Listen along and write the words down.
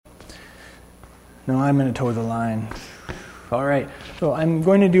No, I'm going to toe the line. All right. So I'm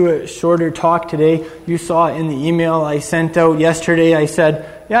going to do a shorter talk today. You saw in the email I sent out yesterday, I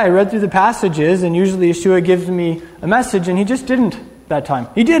said, I read through the passages, and usually Yeshua gives me a message, and he just didn't that time.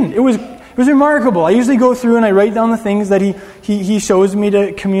 He didn't. It was remarkable. I usually go through and I write down the things that he shows me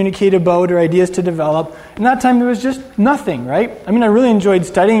to communicate about or ideas to develop. And that time there was just nothing, right? I mean, I really enjoyed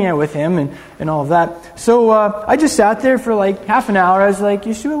studying it with him and all of that. So I just sat there for like half an hour. I was like,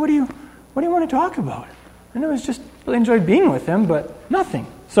 Yeshua, what do you want to talk about? And it was just, really enjoyed being with him, but nothing.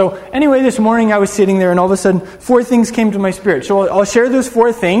 So anyway, this morning I was sitting there and all of a sudden 4 things came to my spirit. So I'll share those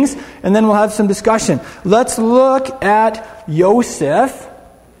 4 things and then we'll have some discussion. Let's look at Joseph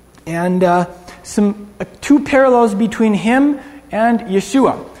and 2 parallels between him and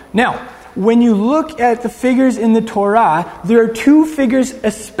Yeshua. Now, when you look at the figures in the Torah, there are 2 figures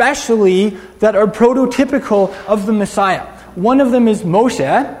especially that are prototypical of the Messiah. One of them is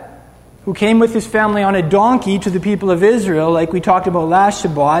Moshe, who came with his family on a donkey to the people of Israel, like we talked about last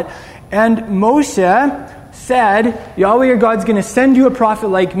Shabbat. And Moshe said, Yahweh your God's going to send you a prophet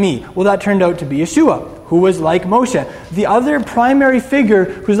like me. Well, that turned out to be Yeshua, who was like Moshe. The other primary figure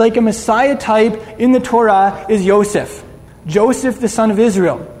who's like a Messiah type in the Torah is Joseph. Joseph, the son of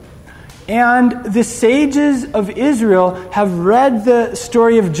Israel. And the sages of Israel have read the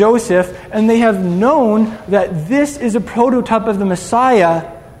story of Joseph, and they have known that this is a prototype of the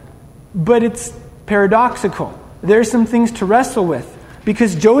Messiah, but it's paradoxical. There are some things to wrestle with,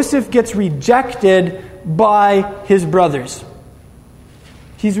 because Joseph gets rejected by his brothers.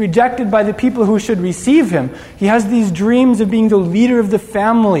 He's rejected by the people who should receive him. He has these dreams of being the leader of the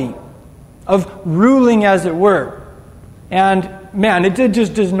family, of ruling, as it were. And man, it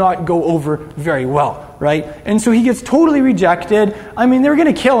just does not go over very well, right? And so he gets totally rejected. I mean, they're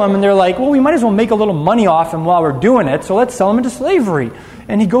going to kill him, and they're like, well, we might as well make a little money off him while we're doing it, so let's sell him into slavery.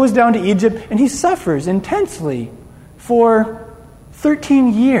 And he goes down to Egypt, and he suffers intensely for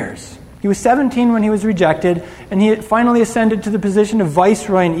 13 years. He was 17 when he was rejected, and he finally ascended to the position of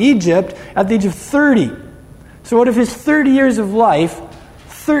viceroy in Egypt at the age of 30. So out of his 30 years of life,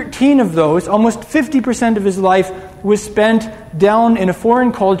 13 of those, almost 50% of his life, was spent down in a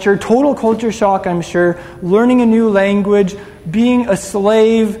foreign culture, total culture shock, I'm sure, learning a new language, being a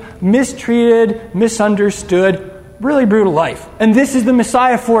slave, mistreated, misunderstood, really brutal life. And this is the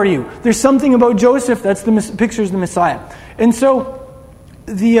Messiah for you. There's something about Joseph that's pictures the Messiah. And so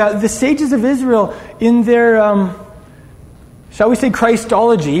the sages of Israel, in their, shall we say,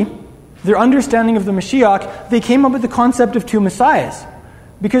 Christology, their understanding of the Mashiach, they came up with the concept of 2 Messiahs.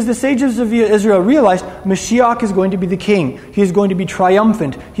 Because the sages of Israel realized Mashiach is going to be the king. He's going to be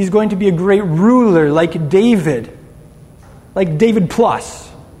triumphant. He's going to be a great ruler like David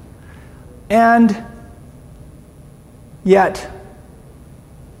plus. And yet,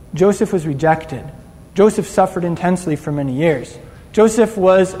 Joseph was rejected. Joseph suffered intensely for many years. Joseph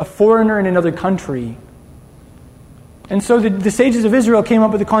was a foreigner in another country. And so the sages of Israel came up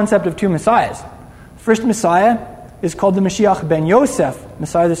with the concept of 2 Messiahs. First Messiah is called the Mashiach ben Yosef,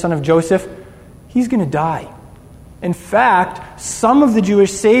 Messiah the son of Joseph. He's going to die. In fact, some of the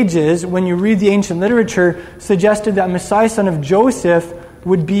Jewish sages, when you read the ancient literature, suggested that Messiah son of Joseph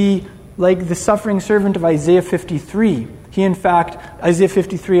would be like the suffering servant of Isaiah 53. He, in fact, Isaiah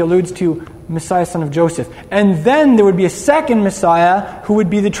 53 alludes to Messiah son of Joseph. And then there would be a second Messiah who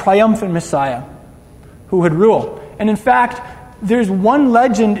would be the triumphant Messiah, who would rule. And in fact, there's one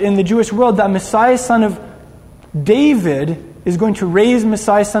legend in the Jewish world that Messiah son of David is going to raise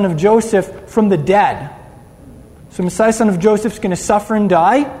Messiah son of Joseph from the dead. So Messiah son of Joseph is going to suffer and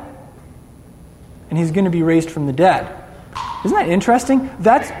die, and he's going to be raised from the dead. Isn't that interesting?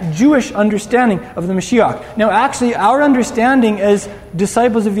 That's Jewish understanding of the Mashiach. Now, actually, our understanding as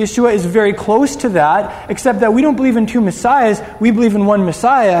disciples of Yeshua is very close to that, except that we don't believe in 2 Messiahs. We believe in 1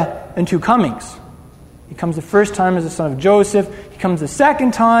 Messiah and 2 comings. He comes the first time as the son of Joseph. He comes the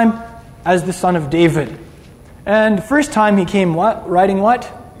second time as the son of David. And the first time he came riding what?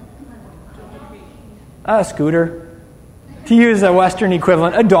 A scooter. To use a Western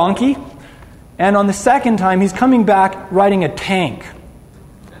equivalent, a donkey. And on the second time, he's coming back riding a tank.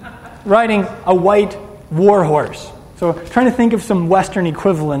 Riding a white war horse. So trying to think of some Western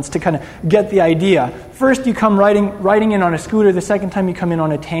equivalents to kind of get the idea. First you come riding in on a scooter. The second time you come in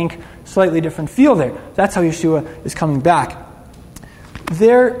on a tank. Slightly different feel there. That's how Yeshua is coming back.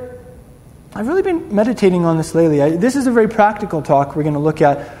 I've really been meditating on this lately. This is a very practical talk we're going to look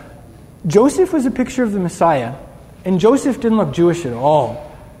at. Joseph was a picture of the Messiah. And Joseph didn't look Jewish at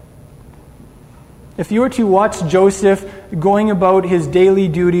all. If you were to watch Joseph going about his daily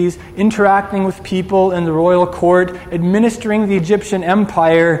duties, interacting with people in the royal court, administering the Egyptian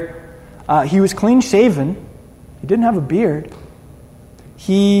empire, He was clean-shaven. He didn't have a beard.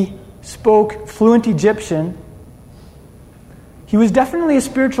 He spoke fluent Egyptian. He was definitely a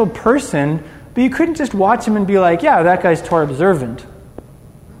spiritual person, but you couldn't just watch him and be like, yeah, that guy's Torah observant.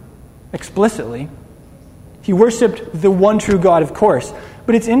 Explicitly. He worshipped the one true God, of course.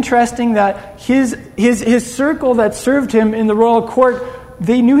 But it's interesting that his circle that served him in the royal court,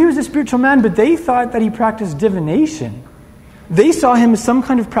 they knew he was a spiritual man, but they thought that he practiced divination. They saw him as some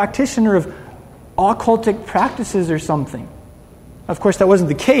kind of practitioner of occultic practices or something. Of course, that wasn't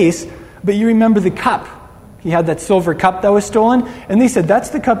the case, but you remember the cup. He had that silver cup that was stolen, and they said that's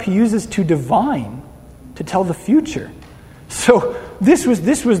the cup he uses to divine, to tell the future. So this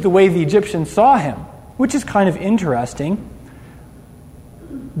was the way the Egyptians saw him, which is kind of interesting,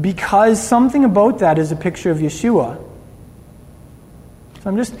 because something about that is a picture of Yeshua. So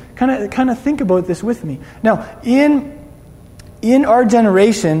I'm just kind of think about this with me. Now, in our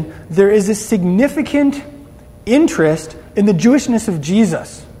generation, there is a significant interest in the Jewishness of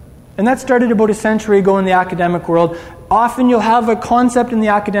Jesus. And that started about a century ago in the academic world. Often you'll have a concept in the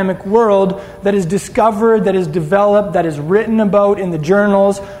academic world that is discovered, that is developed, that is written about in the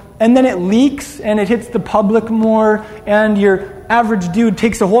journals, and then it leaks and it hits the public more, and your average dude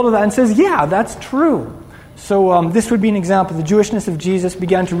takes a hold of that and says, yeah, that's true. So this would be an example. The Jewishness of Jesus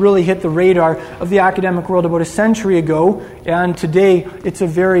began to really hit the radar of the academic world about a century ago, and today it's a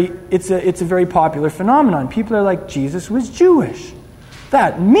very popular phenomenon. People are like, Jesus was Jewish.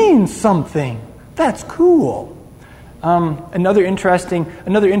 That means something. That's cool. Another interesting,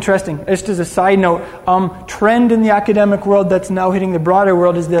 just as a side note, trend in the academic world that's now hitting the broader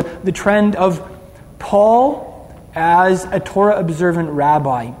world is the trend of Paul as a Torah-observant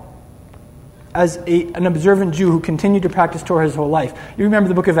rabbi, as an observant Jew who continued to practice Torah his whole life. You remember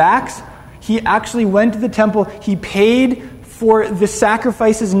the book of Acts? He actually went to the temple. He paid for the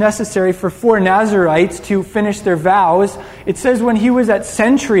sacrifices necessary for 4 Nazarites to finish their vows. It says when he was at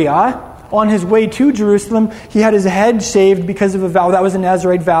Centuria, on his way to Jerusalem, he had his head shaved because of a vow. That was a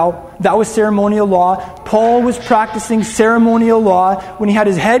Nazarite vow. That was ceremonial law. Paul was practicing ceremonial law when he had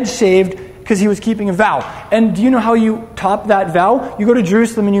his head shaved because he was keeping a vow. And do you know how you top that vow? You go to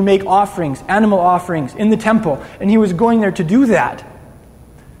Jerusalem and you make offerings, animal offerings, in the temple. And he was going there to do that.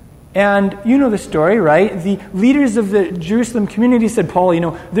 And you know the story, right? The leaders of the Jerusalem community said,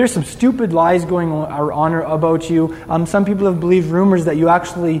 Paul, there's some stupid lies going on about you. Some people have believed rumors that you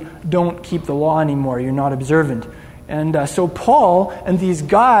actually don't keep the law anymore. You're not observant. And so Paul and these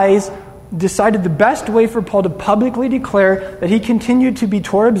guys decided the best way for Paul to publicly declare that he continued to be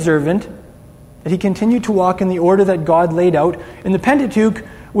Torah observant, that he continued to walk in the order that God laid out in the Pentateuch,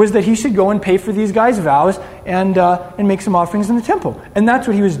 was that he should go and pay for these guys' vows and make some offerings in the temple. And that's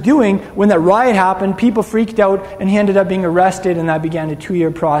what he was doing when that riot happened. People freaked out, and he ended up being arrested, and that began a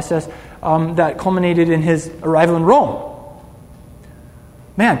 2-year process that culminated in his arrival in Rome.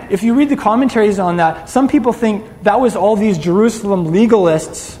 Man, if you read the commentaries on that, some people think that was all these Jerusalem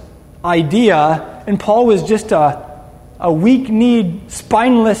legalists' idea, and Paul was just a weak-kneed,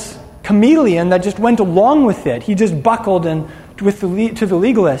 spineless chameleon that just went along with it. He just buckled to the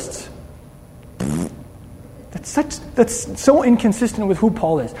legalists. That's so inconsistent with who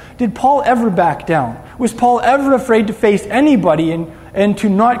Paul is. Did Paul ever back down? Was Paul ever afraid to face anybody and to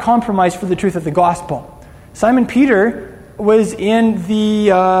not compromise for the truth of the gospel? Simon Peter was in the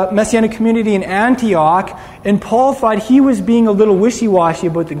Messianic community in Antioch, and Paul thought he was being a little wishy-washy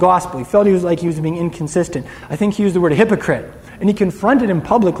about the gospel. He felt he was being inconsistent. I think he used the word hypocrite. And he confronted him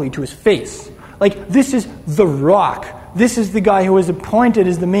publicly to his face. Like, this is the rock. This is the guy who was appointed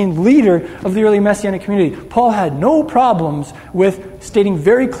as the main leader of the early Messianic community. Paul had no problems with stating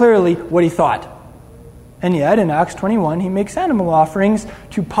very clearly what he thought. And yet, in Acts 21, he makes animal offerings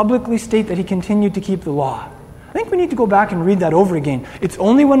to publicly state that he continued to keep the law. I think we need to go back and read that over again. It's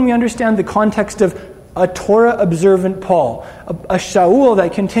only when we understand the context of a Torah-observant Paul, a Shaul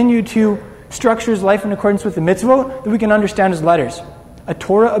that continued to structure his life in accordance with the mitzvot, that we can understand his letters. A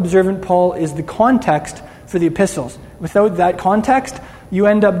Torah-observant Paul is the context for the epistles. Without that context, you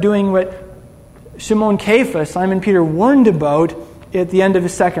end up doing what Shimon Kepha, Simon Peter, warned about at the end of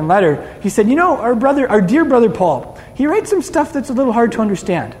his second letter. He said, our dear brother Paul, he writes some stuff that's a little hard to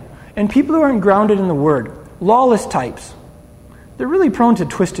understand. And people who aren't grounded in the Word, lawless types, they're really prone to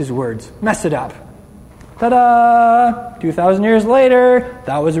twist his words, mess it up. Ta-da! 2,000 years later,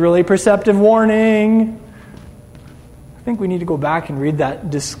 that was a really perceptive warning. I think we need to go back and read that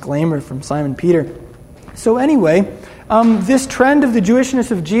disclaimer from Simon Peter. So anyway, This trend of the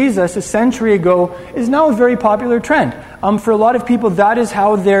Jewishness of Jesus a century ago is now a very popular trend. For a lot of people, that is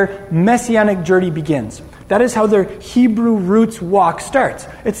how their messianic journey begins. That is how their Hebrew roots walk starts.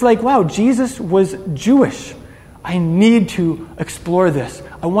 It's like, wow, Jesus was Jewish. I need to explore this.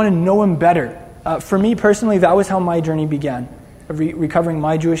 I want to know him better. For me personally, that was how my journey began. Recovering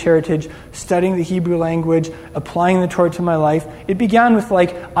my Jewish heritage, studying the Hebrew language, applying the Torah to my life. It began with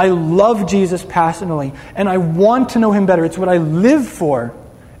I love Jesus passionately, and I want to know him better. It's what I live for.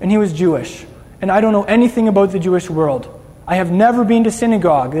 And he was Jewish. And I don't know anything about the Jewish world. I have never been to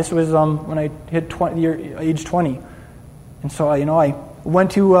synagogue. This was when I hit age 20. And so, I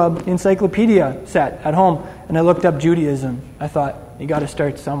went to encyclopedia set at home, and I looked up Judaism. I thought, you got to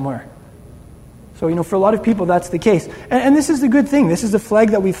start somewhere. So, for a lot of people, that's the case. And this is the good thing. This is the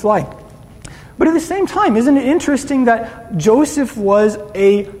flag that we fly. But at the same time, isn't it interesting that Joseph was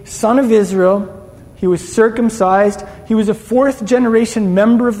a son of Israel? He was circumcised. He was a fourth-generation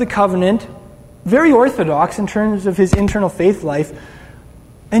member of the covenant. Very orthodox in terms of his internal faith life.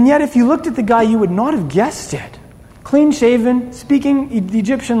 And yet, if you looked at the guy, you would not have guessed it. Clean-shaven, speaking the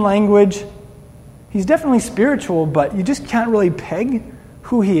Egyptian language. He's definitely spiritual, but you just can't really peg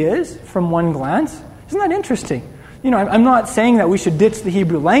who he is from one glance. Isn't that interesting? I'm not saying that we should ditch the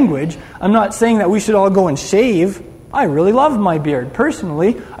Hebrew language. I'm not saying that we should all go and shave. I really love my beard,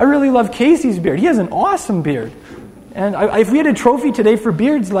 personally. I really love Casey's beard. He has an awesome beard. And if we had a trophy today for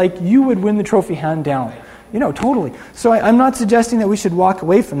beards, you would win the trophy hand down. Totally. So I'm not suggesting that we should walk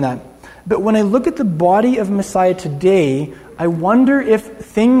away from that. But when I look at the body of Messiah today, I wonder if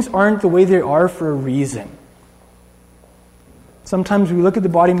things aren't the way they are for a reason. Sometimes we look at the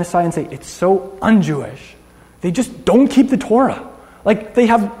body of Messiah and say, it's so un-Jewish. They just don't keep the Torah. They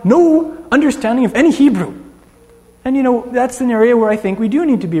have no understanding of any Hebrew. And that's an area where I think we do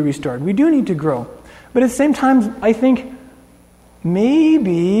need to be restored. We do need to grow. But at the same time, I think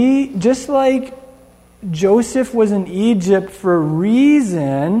maybe just like Joseph was in Egypt for a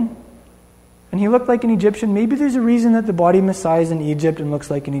reason, and he looked like an Egyptian, maybe there's a reason that the body of Messiah is in Egypt and looks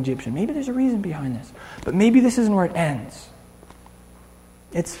like an Egyptian. Maybe there's a reason behind this. But maybe this isn't where it ends.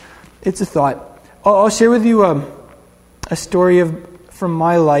 It's a thought. I'll share with you a story from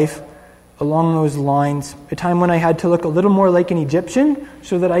my life along those lines. A time when I had to look a little more like an Egyptian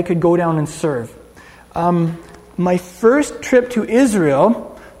so that I could go down and serve. My first trip to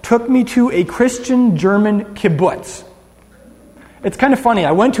Israel took me to a Christian German kibbutz. It's kind of funny.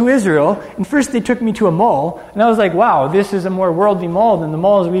 I went to Israel, and first they took me to a mall, and I was like, wow, this is a more worldly mall than the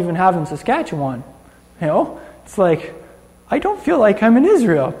malls we even have in Saskatchewan. It's I don't feel like I'm in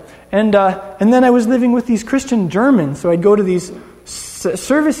Israel. And then I was living with these Christian Germans, so I'd go to these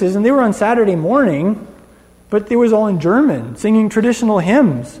services, and they were on Saturday morning, but they was all in German, singing traditional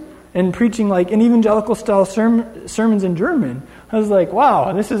hymns and preaching an evangelical-style sermons in German. I was like,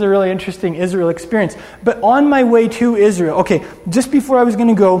 wow, this is a really interesting Israel experience. But on my way to Israel, just before I was going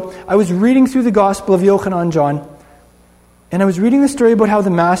to go, I was reading through the Gospel of Yochanan John, and I was reading the story about how the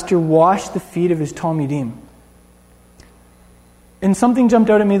Master washed the feet of his Talmidim. And something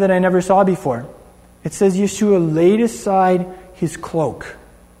jumped out at me that I never saw before. It says Yeshua laid aside his cloak,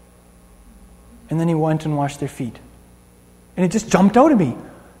 and then he went and washed their feet. And it just jumped out at me.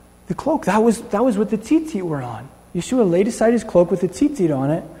 The cloak, that was what the tzitzit were on. Yeshua laid aside his cloak with the tzitzit on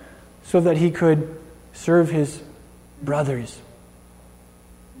it so that he could serve his brothers.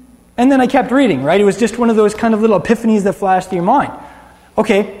 And then I kept reading, right? It was just one of those kind of little epiphanies that flashed through your mind.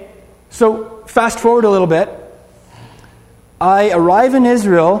 So fast forward a little bit. I arrive in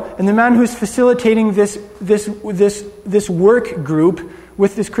Israel, and the man who's facilitating this work group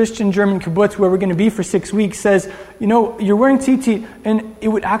with this Christian German kibbutz where we're going to be for 6 weeks says, you're wearing tzitzit, and it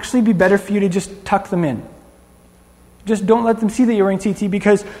would actually be better for you to just tuck them in. Just don't let them see that you're wearing tzitzit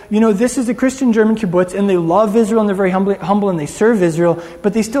because, this is a Christian German kibbutz, and they love Israel, and they're very humble, and they serve Israel,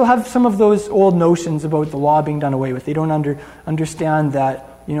 but they still have some of those old notions about the law being done away with. They don't understand that,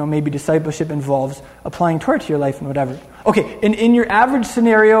 maybe discipleship involves applying Torah to your life and whatever. In your average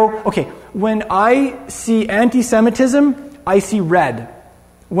scenario, when I see anti-Semitism, I see red.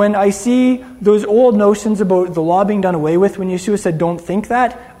 When I see those old notions about the law being done away with, when Yeshua said, don't think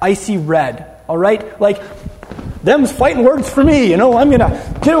that, I see red. All right? Them's fighting words for me. I'm going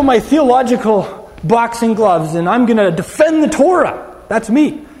to get out my theological boxing gloves, and I'm going to defend the Torah. That's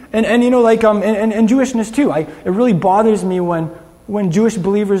me. And Jewishness too. It really bothers me when Jewish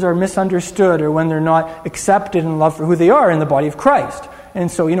believers are misunderstood or when they're not accepted and loved for who they are in the body of Christ.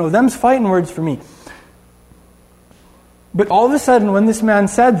 And so, them's fighting words for me. But all of a sudden, when this man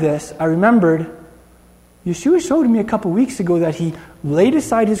said this, I remembered Yeshua showed me a couple weeks ago that he laid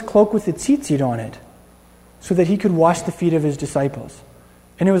aside his cloak with the tzitzit on it. so that he could wash the feet of his disciples.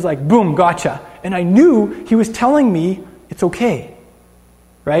 And it was like, boom, gotcha. And I knew he was telling me it's okay,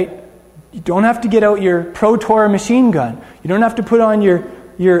 right? You don't have to get out your Pro Tora machine gun. You don't have to put on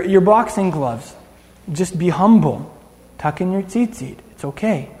your boxing gloves. Just be humble. Tuck in your tzitzit. It's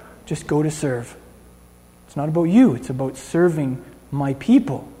okay. Just go to serve. It's not about you. It's about serving my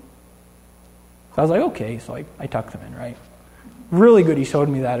people. So I was like, okay. So I tucked them in, right? Really good he showed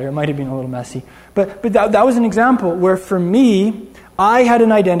me that, or it might have been a little messy. But that was an example where for me, I had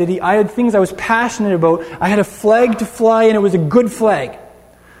an identity. I had things I was passionate about. I had a flag to fly, and it was a good flag.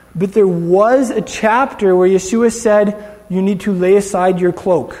 But there was a chapter where Yeshua said, you need to lay aside your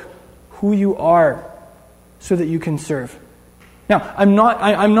cloak, who you are, so that you can serve. Now, I'm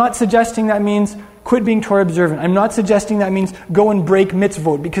not suggesting that means quit being Torah observant. I'm not suggesting that means go and break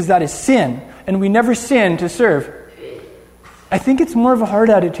mitzvot, because that is sin, and we never sin to serve. I think it's more of a heart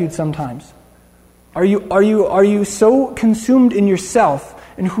attitude sometimes. Are you so consumed in yourself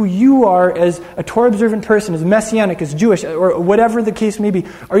and who you are as a Torah observant person, as Messianic, as Jewish, or whatever the case may be?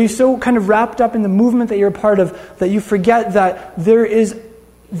 Are you so kind of wrapped up in the movement that you're a part of that you forget that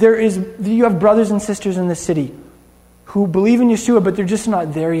you have brothers and sisters in the city who believe in Yeshua, but they're just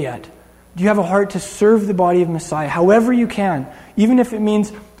not there yet? Do you have a heart to serve the body of Messiah however you can, even if it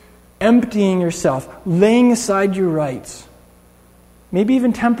means emptying yourself, laying aside your rights, maybe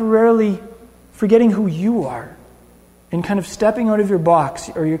even temporarily forgetting who you are and kind of stepping out of your box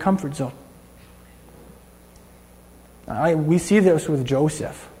or your comfort zone? We see this with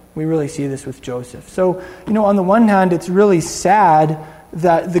Joseph. We really see this with Joseph. So, on the one hand, it's really sad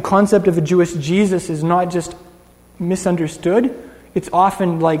that the concept of a Jewish Jesus is not just misunderstood. It's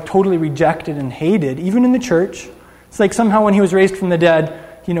often totally rejected and hated, even in the church. It's like somehow when he was raised from the dead,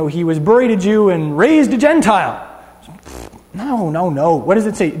 he was buried a Jew and raised a Gentile. No. What does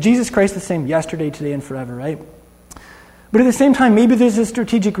it say? Jesus Christ the same yesterday, today, and forever, right? But at the same time, maybe there's a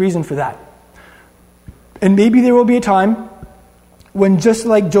strategic reason for that. And maybe there will be a time when, just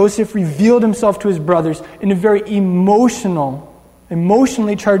like Joseph revealed himself to his brothers in a very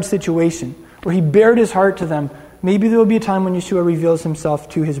emotionally charged situation, where he bared his heart to them, maybe there will be a time when Yeshua reveals himself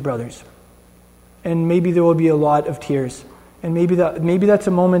to his brothers. And maybe there will be a lot of tears. And maybe that's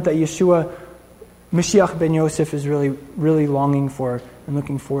a moment that Yeshua, Mashiach ben Yosef, is really, really longing for and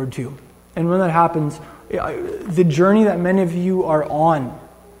looking forward to. And when that happens, the journey that many of you are on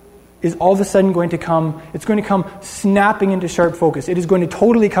is all of a sudden going to come snapping into sharp focus. It is going to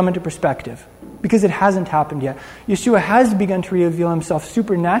totally come into perspective, because it hasn't happened yet. Yeshua has begun to reveal himself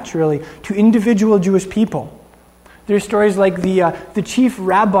supernaturally to individual Jewish people. There's stories like the chief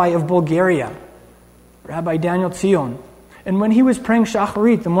rabbi of Bulgaria, Rabbi Daniel Tzion. And when he was praying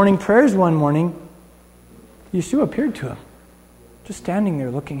Shacharit, the morning prayers one morning, Yeshua appeared to him, just standing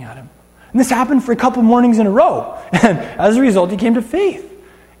there looking at him. And this happened for a couple mornings in a row. And as a result, he came to faith.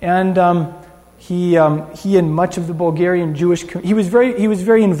 And he and much of the Bulgarian Jewish he was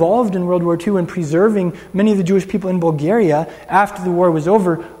very involved in World War II in preserving many of the Jewish people in Bulgaria. After the war was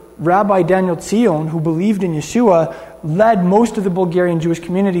over, Rabbi Daniel Tzion, who believed in Yeshua, led most of the Bulgarian Jewish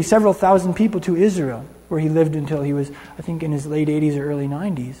community, several thousand people, to Israel, where he lived until he was, I think, in his late 80s or early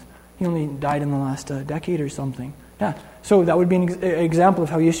 90s. He only died in the last decade or something. Yeah. So that would be an example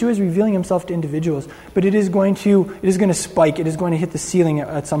of how Yeshua is revealing himself to individuals. But it is going to spike. It is going to hit the ceiling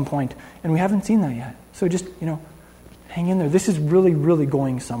at some point. And we haven't seen that yet. So just, hang in there. This is really, really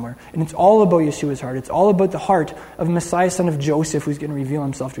going somewhere. And it's all about Yeshua's heart. It's all about the heart of Messiah, son of Joseph, who's going to reveal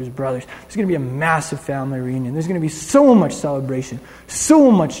himself to his brothers. There's going to be a massive family reunion. There's going to be so much celebration,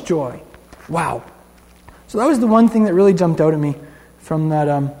 so much joy. Wow. So that was the one thing that really jumped out at me from that,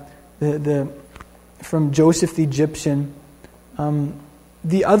 from Joseph the Egyptian.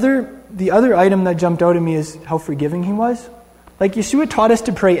 The other item that jumped out at me is how forgiving he was. Like Yeshua taught us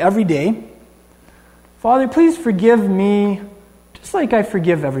to pray every day, Father, please forgive me just like I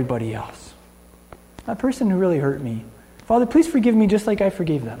forgive everybody else. That person who really hurt me. Father, please forgive me just like I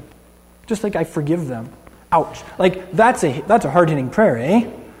forgave them. Just like I forgive them. Ouch. Like that's a hard-hitting prayer, eh?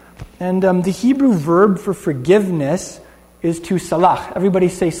 And the Hebrew verb for forgiveness is to salach. Everybody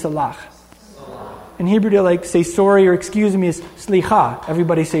say salach. In Hebrew, to say sorry or excuse me is slicha.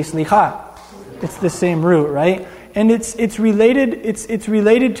 Everybody say slicha. It's the same root, right? And it's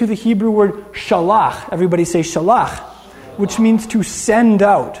related to the Hebrew word shalach. Everybody say shalach, which means to send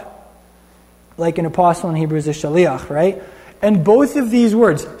out. Like an apostle in Hebrew is a shaliach, right? And both of these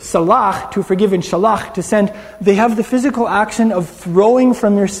words, salach, to forgive, and shalach, to send, they have the physical action of throwing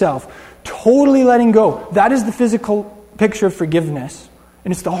from yourself, totally letting go. That is the physical picture of forgiveness.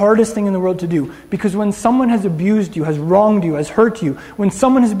 And it's the hardest thing in the world to do. Because when someone has abused you, has wronged you, has hurt you, when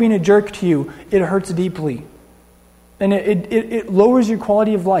someone has been a jerk to you, it hurts deeply. And it lowers your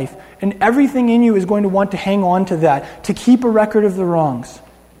quality of life. And everything in you is going to want to hang on to that, to keep a record of the wrongs.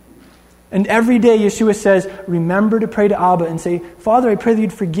 And every day Yeshua says, remember to pray to Abba and say, Father, I pray that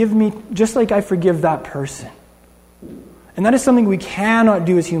you'd forgive me just like I forgive that person. And that is something we cannot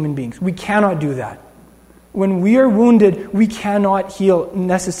do as human beings. We cannot do that. When we are wounded, we cannot heal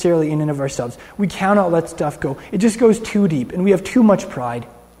necessarily in and of ourselves. We cannot let stuff go. It just goes too deep, and we have too much pride.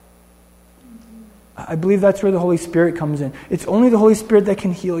 I believe that's where the Holy Spirit comes in. It's only the Holy Spirit that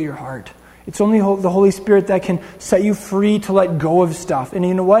can heal your heart. It's only the Holy Spirit that can set you free to let go of stuff. And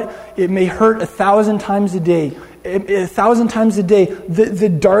you know what? It may hurt 1,000 times a day. 1,000 times a day, the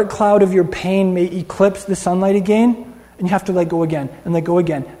dark cloud of your pain may eclipse the sunlight again. And you have to let go again, and let go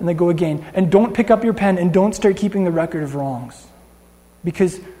again, and let go again. And don't pick up your pen, and don't start keeping the record of wrongs.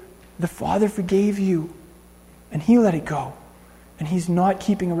 Because the Father forgave you, and He let it go. And He's not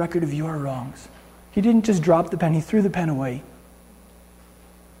keeping a record of your wrongs. He didn't just drop the pen, He threw the pen away.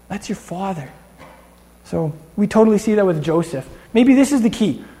 That's your Father. So we totally see that with Joseph. Maybe this is the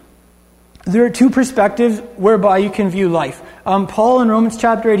key. There are two perspectives whereby you can view life. Paul in Romans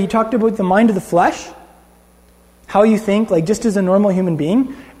chapter 8, he talked about the mind of the flesh, how you think, like just as a normal human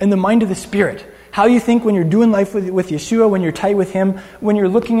being, and the mind of the Spirit. How you think when you're doing life with Yeshua, when you're tight with Him, when you're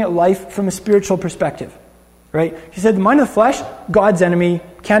looking at life from a spiritual perspective. Right? He said the mind of the flesh, God's enemy,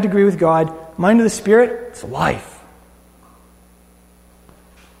 can't agree with God. Mind of the Spirit, it's life.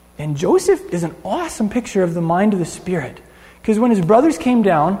 And Joseph is an awesome picture of the mind of the Spirit. Because when his brothers came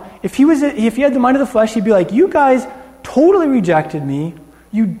down, if he had the mind of the flesh, he'd be like, you guys totally rejected me.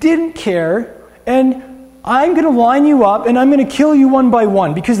 You didn't care. And I'm going to line you up and I'm going to kill you one by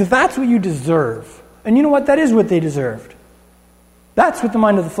one because that's what you deserve. And you know what? That is what they deserved. That's what the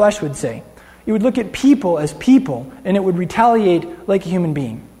mind of the flesh would say. It would look at people as people and it would retaliate like a human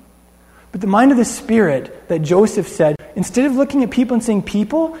being. But the mind of the Spirit that Joseph said, instead of looking at people and saying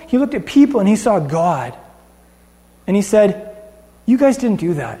people, he looked at people and he saw God. And he said, you guys didn't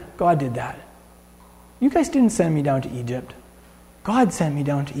do that. God did that. You guys didn't send me down to Egypt. God sent me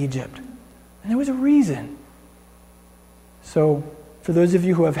down to Egypt. And there was a reason. So, for those of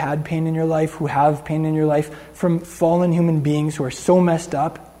you who have had pain in your life, who have pain in your life from fallen human beings who are so messed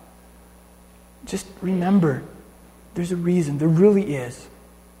up, just remember, there's a reason. There really is.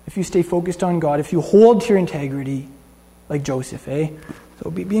 If you stay focused on God, if you hold to your integrity, like Joseph,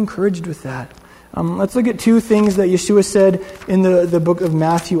 So be encouraged with that. Let's look at two things that Yeshua said in the book of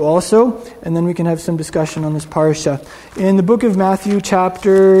Matthew also, and then we can have some discussion on this parsha. In the book of Matthew,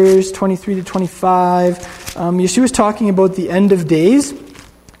 chapters 23 to 25, Yeshua is talking about the end of days.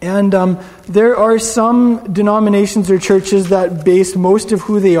 And there are some denominations or churches that base most of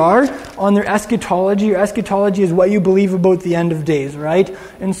who they are on their eschatology. Your eschatology is what you believe about the end of days, right?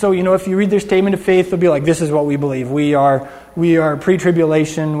 And so, if you read their statement of faith, they'll be like, this is what we believe. We are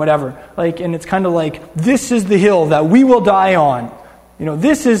pre-tribulation, whatever. And it's kind of like, this is the hill that we will die on.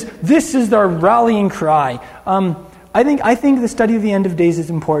 This is our rallying cry. I think the study of the end of days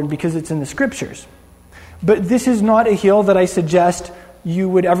is important because it's in the Scriptures. But this is not a hill that I suggest you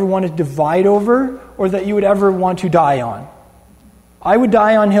would ever want to divide over or that you would ever want to die on. I would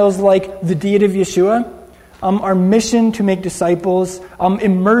die on hills like the deity of Yeshua, our mission to make disciples,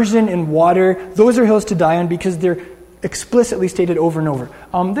 immersion in water. Those are hills to die on because they're explicitly stated over and over.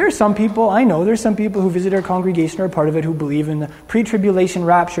 There are some people who visit our congregation or are part of it who believe in the pre-tribulation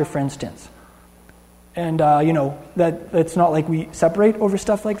rapture, for instance. And, that's not like we separate over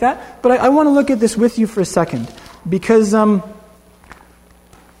stuff like that. But I want to look at this with you for a second because,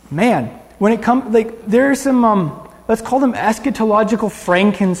 when it comes, there are some, let's call them eschatological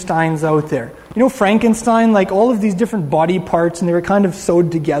Frankensteins out there. Frankenstein, all of these different body parts, and they were kind of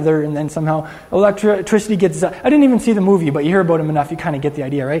sewed together, and then somehow electricity gets I didn't even see the movie, but you hear about him enough, you kind of get the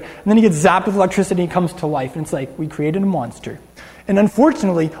idea, right? And then he gets zapped with electricity and he comes to life, and it's like, we created a monster. And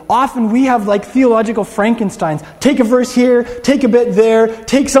unfortunately, often we have theological Frankensteins. Take a verse here, take a bit there,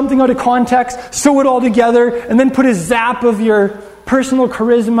 take something out of context, sew it all together, and then put a zap of your personal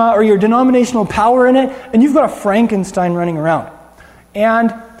charisma or your denominational power in it, and you've got a Frankenstein running around.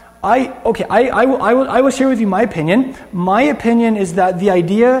 And I will share with you my opinion. My opinion is that the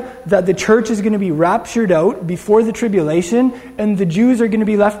idea that the church is going to be raptured out before the tribulation and the Jews are going to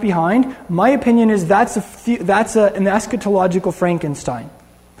be left behind, my opinion is that's an eschatological Frankenstein.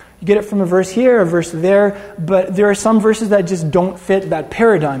 You get it from a verse here, a verse there, but there are some verses that just don't fit that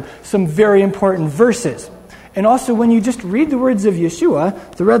paradigm. Some very important verses. And also, when you just read the words of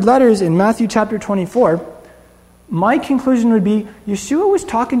Yeshua, the red letters in Matthew chapter 24, my conclusion would be Yeshua was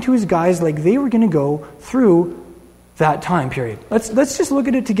talking to his guys like they were going to go through that time period. Let's just look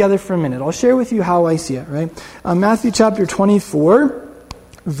at it together for a minute. I'll share with you how I see it, right? Matthew chapter 24,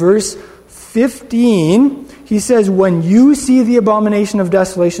 verse 15, he says, when you see the abomination of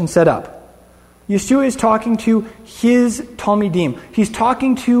desolation set up. Yeshua is talking to his Talmidim. He's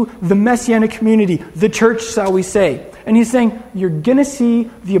talking to the Messianic community, the church, shall we say. And he's saying, you're going to see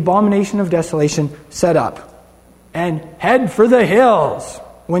the abomination of desolation set up. And head for the hills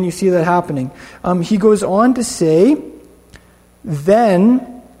when you see that happening. He goes on to say,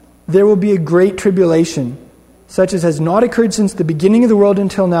 then there will be a great tribulation, such as has not occurred since the beginning of the world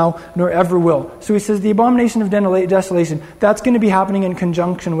until now, nor ever will. So he says the abomination of desolation, that's going to be happening in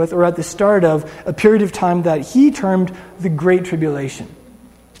conjunction with, or at the start of, a period of time that he termed the Great Tribulation.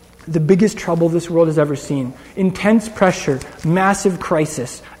 The biggest trouble this world has ever seen. Intense pressure, massive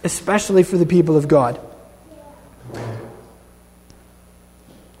crisis, especially for the people of God.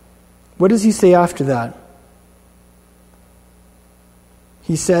 What does he say after that?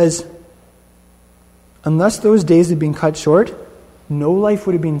 He says, unless those days had been cut short, no life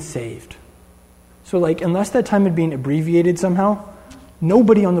would have been saved. So unless that time had been abbreviated somehow,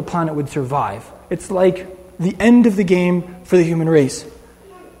 nobody on the planet would survive. It's like the end of the game for the human race.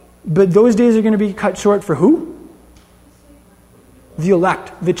 But those days are going to be cut short for who? The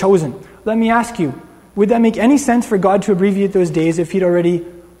elect, the chosen. Let me ask you, would that make any sense for God to abbreviate those days if he'd already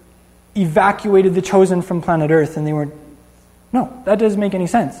evacuated the chosen from planet Earth and they weren't? No, that doesn't make any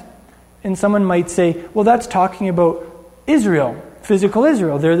sense. And someone might say, well, that's talking about Israel, physical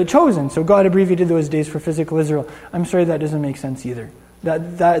Israel. They're the chosen. So God abbreviated those days for physical Israel. I'm sorry, that doesn't make sense either.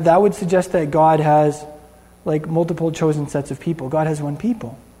 That would suggest that God has multiple chosen sets of people. God has one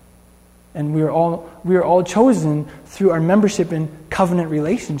people. And we are all chosen through our membership in covenant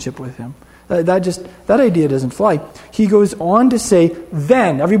relationship with him. That idea doesn't fly. He goes on to say,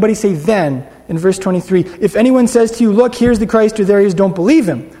 then, everybody say then, in verse 23, if anyone says to you, look, here's the Christ, or there he is, don't believe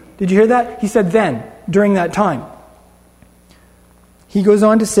him. Did you hear that? He said then, during that time. He goes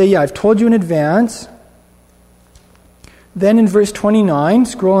on to say, I've told you in advance. Then in verse 29,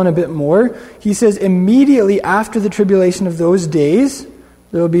 scrolling a bit more, he says, immediately after the tribulation of those days,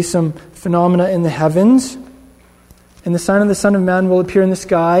 there will be some phenomena in the heavens, and the sign of the Son of Man will appear in the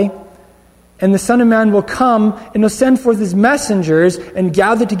sky, and the Son of Man will come and will send forth his messengers and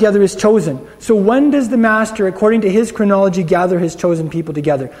gather together his chosen. So when does the Master, according to his chronology, gather his chosen people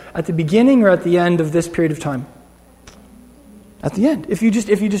together? At the beginning or at the end of this period of time? At the end. If you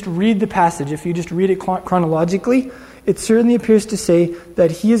just read the passage, if you just read it chronologically, it certainly appears to say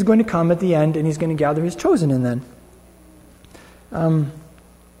that he is going to come at the end and he's going to gather his chosen in then.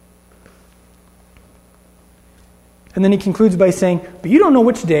 And then he concludes by saying, but you don't know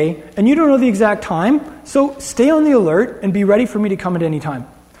which day, and you don't know the exact time, so stay on the alert and be ready for me to come at any time.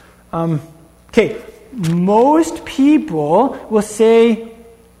 Most people will say,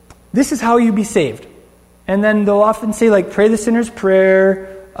 this is how you be saved. And then they'll often say, pray the sinner's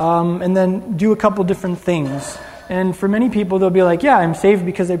prayer, and then do a couple different things. And for many people, they'll be like, yeah, I'm saved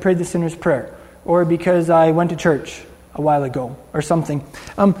because I prayed the sinner's prayer, or because I went to church a while ago, or something.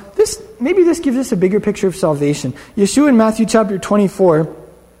 Maybe this gives us a bigger picture of salvation. Yeshua in Matthew chapter 24,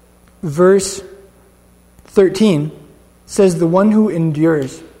 verse 13, says, the one who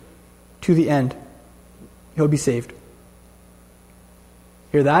endures to the end, he'll be saved.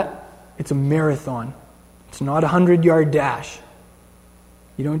 Hear that? It's a marathon. It's not a 100-yard dash.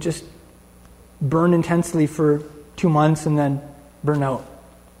 You don't just burn intensely for 2 months and then burn out.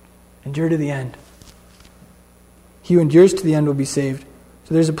 Endure to the end. He who endures to the end will be saved.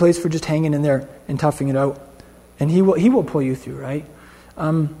 So there's a place for just hanging in there and toughing it out. And he will pull you through, right?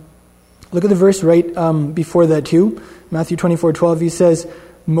 Look at the verse right before that too. Matthew 24:12, he says,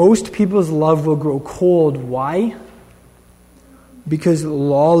 most people's love will grow cold. Why? Because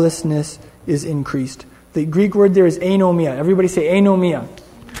lawlessness is increased. The Greek word there is anomia. Everybody say anomia.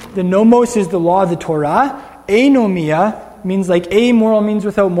 The nomos is the law of the Torah. Anomia means amoral means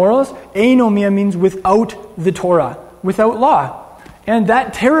without morals. Anomia means without the Torah, without law. And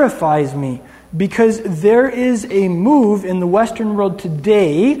that terrifies me because there is a move in the Western world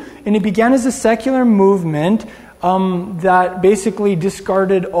today, and it began as a secular movement that basically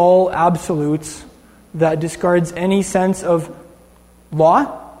discarded all absolutes, that discards any sense of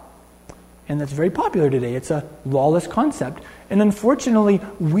law, and that's very popular today. It's a lawless concept. And unfortunately,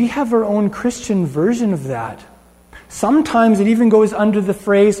 we have our own Christian version of that. Sometimes it even goes under the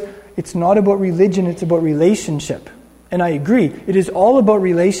phrase, it's not about religion, it's about relationship. And I agree, it is all about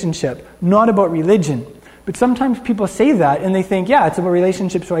relationship, not about religion. But sometimes people say that and they think, yeah, it's about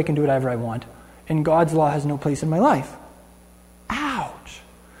relationship so I can do whatever I want. And God's law has no place in my life. Ouch.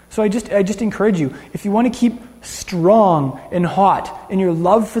 So I just encourage you, if you want to keep strong and hot in your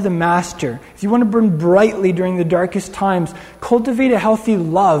love for the Master, if you want to burn brightly during the darkest times, cultivate a healthy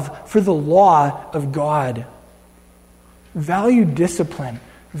love for the law of God. Value discipline.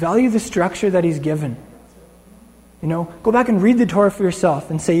 Value the structure that He's given. Go back and read the Torah for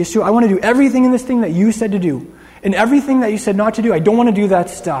yourself and say, Yeshua, I want to do everything in this thing that you said to do. And everything that you said not to do, I don't want to do that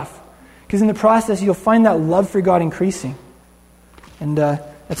stuff. Because in the process, you'll find that love for God increasing. And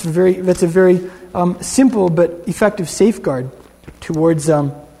that's a very simple but effective safeguard towards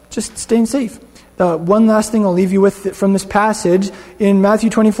just staying safe. One last thing I'll leave you with from this passage. In Matthew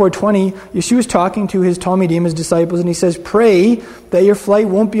 24:20, Yeshua is talking to his Talmidim, his disciples, and he says, pray that your flight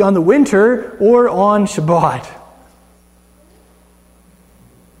won't be on the winter or on Shabbat.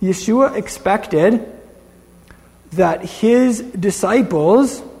 Yeshua expected that his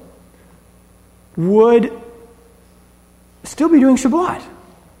disciples would still be doing Shabbat.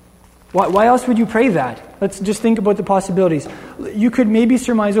 Why else would you pray that? Let's just think about the possibilities. You could maybe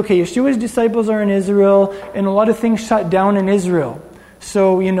surmise, okay, Yeshua's disciples are in Israel, and a lot of things shut down in Israel.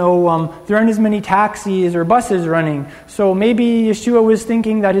 So, there aren't as many taxis or buses running. So maybe Yeshua was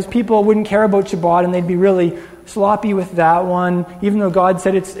thinking that his people wouldn't care about Shabbat, and they'd be really sloppy with that one, even though God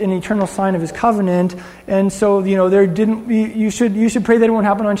said it's an eternal sign of His covenant. And so, you should pray that it won't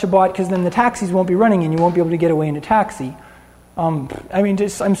happen on Shabbat, because then the taxis won't be running and you won't be able to get away in a taxi. I'm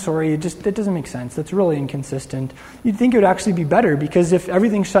sorry, that doesn't make sense. That's really inconsistent. You'd think it would actually be better, because if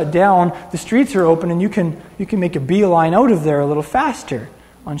everything's shut down, the streets are open and you can make a beeline out of there a little faster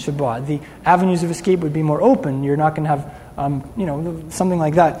on Shabbat. The avenues of escape would be more open. You're not going to have something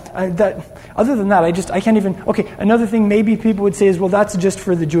like that. Other than that, I can't even... Okay, another thing maybe people would say is, well, that's just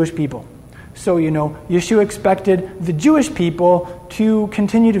for the Jewish people. So, Yeshua expected the Jewish people to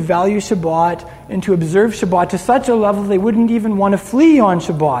continue to value Shabbat and to observe Shabbat to such a level they wouldn't even want to flee on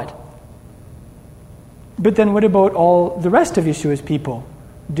Shabbat. But then what about all the rest of Yeshua's people?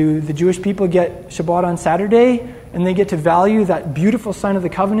 Do the Jewish people get Shabbat on Saturday and they get to value that beautiful sign of the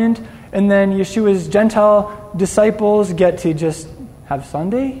covenant, and then Yeshua's Gentile disciples get to just have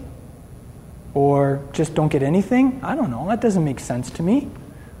Sunday? Or just don't get anything? I don't know. That doesn't make sense to me.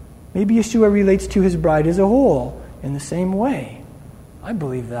 Maybe Yeshua relates to his bride as a whole in the same way. I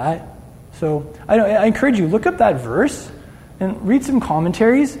believe that. So I encourage you, look up that verse and read some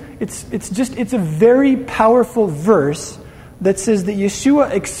commentaries. It's a very powerful verse that says that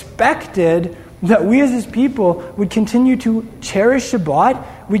Yeshua expected that we as his people would continue to cherish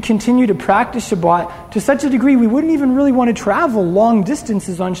Shabbat, we'd continue to practice Shabbat to such a degree we wouldn't even really want to travel long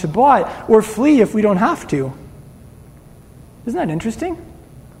distances on Shabbat or flee if we don't have to. Isn't that interesting?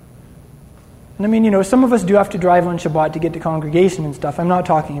 And some of us do have to drive on Shabbat to get to congregation and stuff. I'm not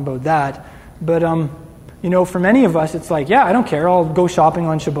talking about that. But, for many of us, it's like, yeah, I don't care. I'll go shopping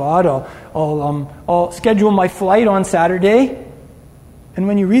on Shabbat. I'll schedule my flight on Saturday. And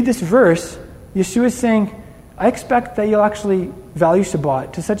when you read this verse, Yeshua is saying, I expect that you'll actually value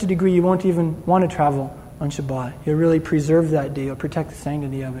Shabbat to such a degree you won't even want to travel on Shabbat. You'll really preserve that day. You'll protect the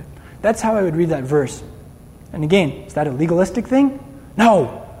sanctity of it. That's how I would read that verse. And again, is that a legalistic thing?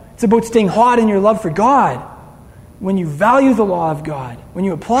 No. It's about staying hot in your love for God. When you value the law of God, when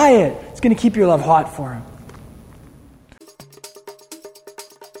you apply it, it's going to keep your love hot for Him.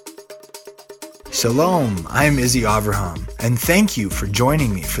 Shalom, I'm Izzy Avraham, and thank you for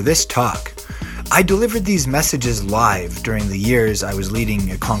joining me for this talk. I delivered these messages live during the years I was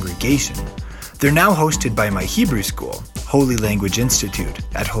leading a congregation. They're now hosted by my Hebrew school, Holy Language Institute,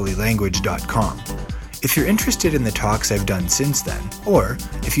 at holylanguage.com. If you're interested in the talks I've done since then, or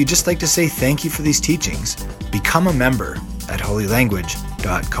if you'd just like to say thank you for these teachings, become a member at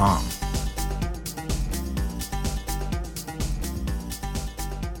holylanguage.com.